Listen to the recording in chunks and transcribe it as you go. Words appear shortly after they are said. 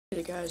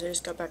Alrighty guys, I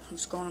just got back from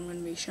school and I'm going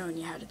to be showing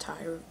you how to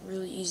tie a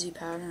really easy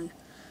pattern.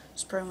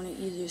 It's probably one of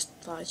the easiest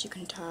flies you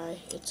can tie.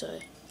 It's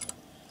a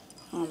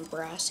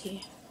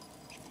Brassie.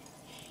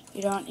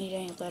 You don't need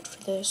any lead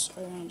for this.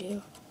 All you're going to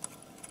do,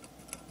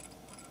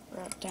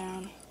 wrap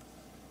down,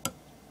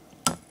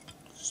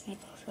 snip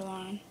off your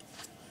line.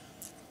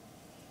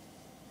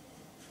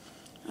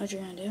 What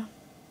you're going to do,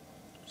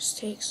 just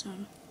take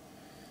some,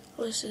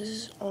 this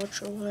is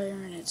ultra wire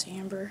and it's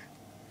amber.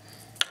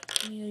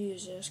 You can either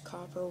use this,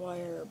 copper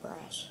wire, or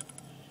brass.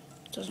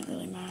 It doesn't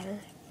really matter.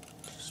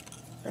 Just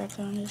wrap it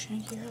onto the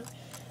shank of your hook.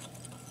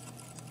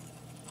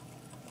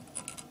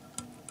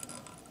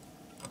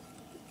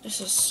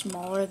 This is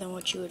smaller than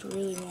what you would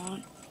really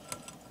want.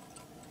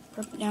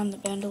 Rub it down the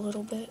bend a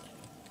little bit.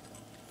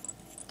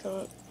 Go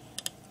up.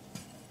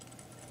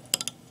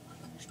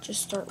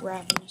 Just start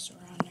wrapping this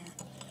around there.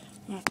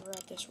 I'm going to have to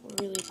wrap this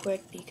really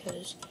quick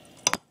because,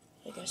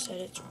 like I said,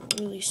 it's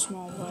really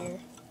small wire.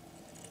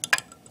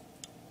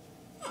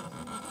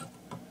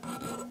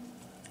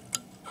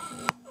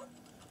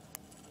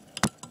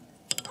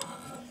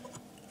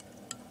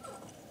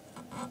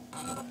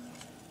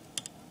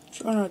 If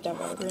you wonder what that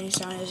vibrating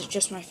sound is, it's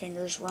just my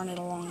fingers running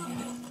along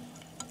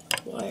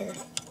that wire.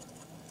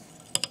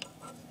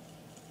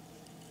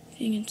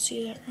 You can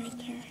see that right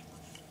there.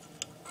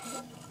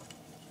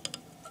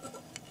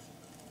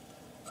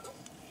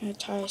 I'm going to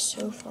tie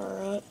so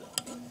far up.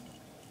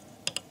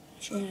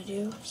 What you're going to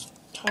do is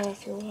tie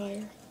off your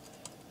wire.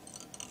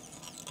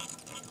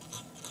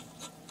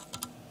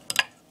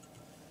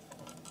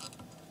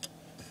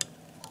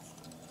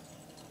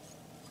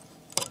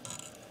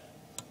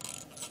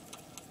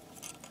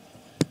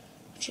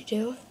 What you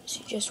do is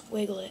you just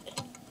wiggle it.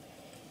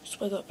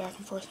 Just wiggle it back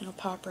and forth and it'll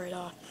pop right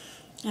off.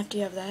 After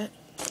you have that,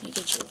 you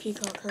get your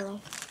peacock curl.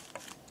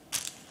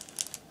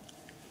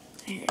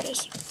 Here it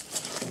is.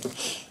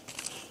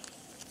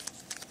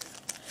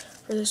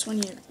 For this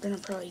one, you're going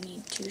to probably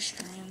need 2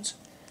 strands.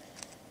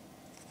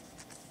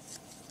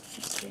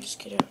 After you just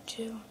get out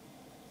 2,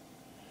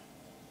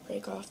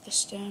 break off the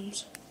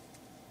stems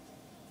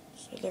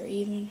so they're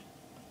even.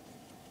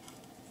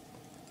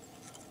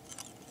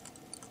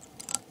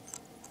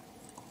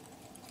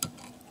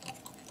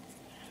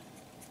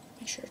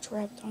 Make sure it's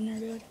wrapped on there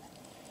good.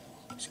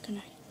 Just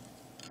gonna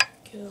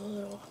give it a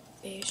little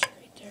base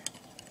right there.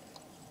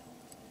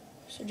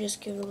 So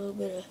just give it a little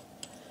bit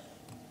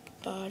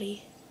of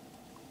body.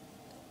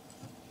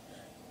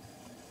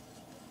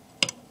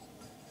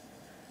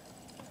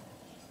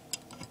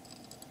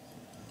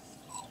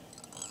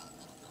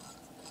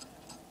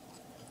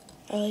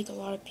 I like a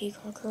lot of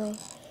peacock curl.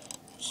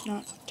 It's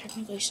not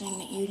technically saying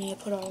that you need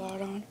to put a lot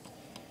on.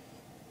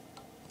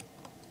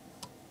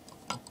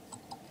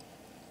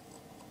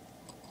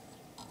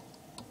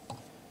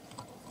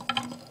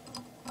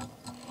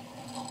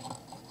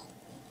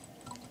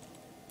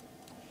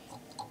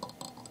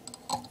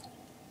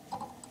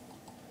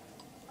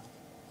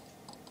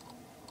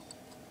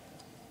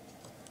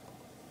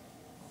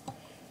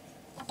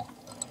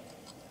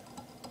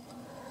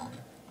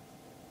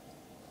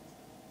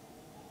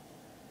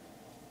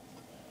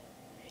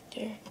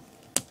 There.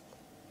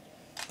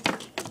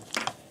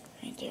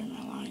 Right there,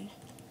 my line.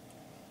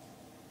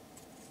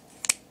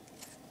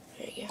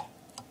 There you go.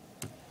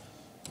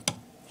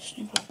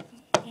 Snip off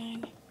the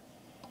bang.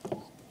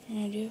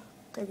 You're gonna do,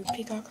 grab your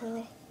peacock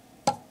curl.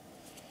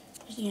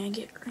 You're gonna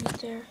get right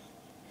there.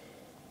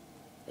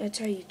 That's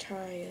how you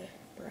tie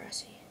a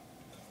Brassie.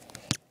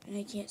 And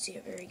I can't see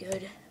it very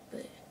good,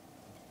 but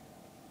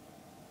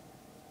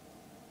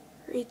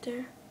right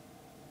there.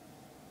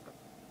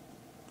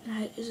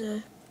 That is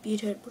a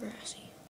beadhead Brassie.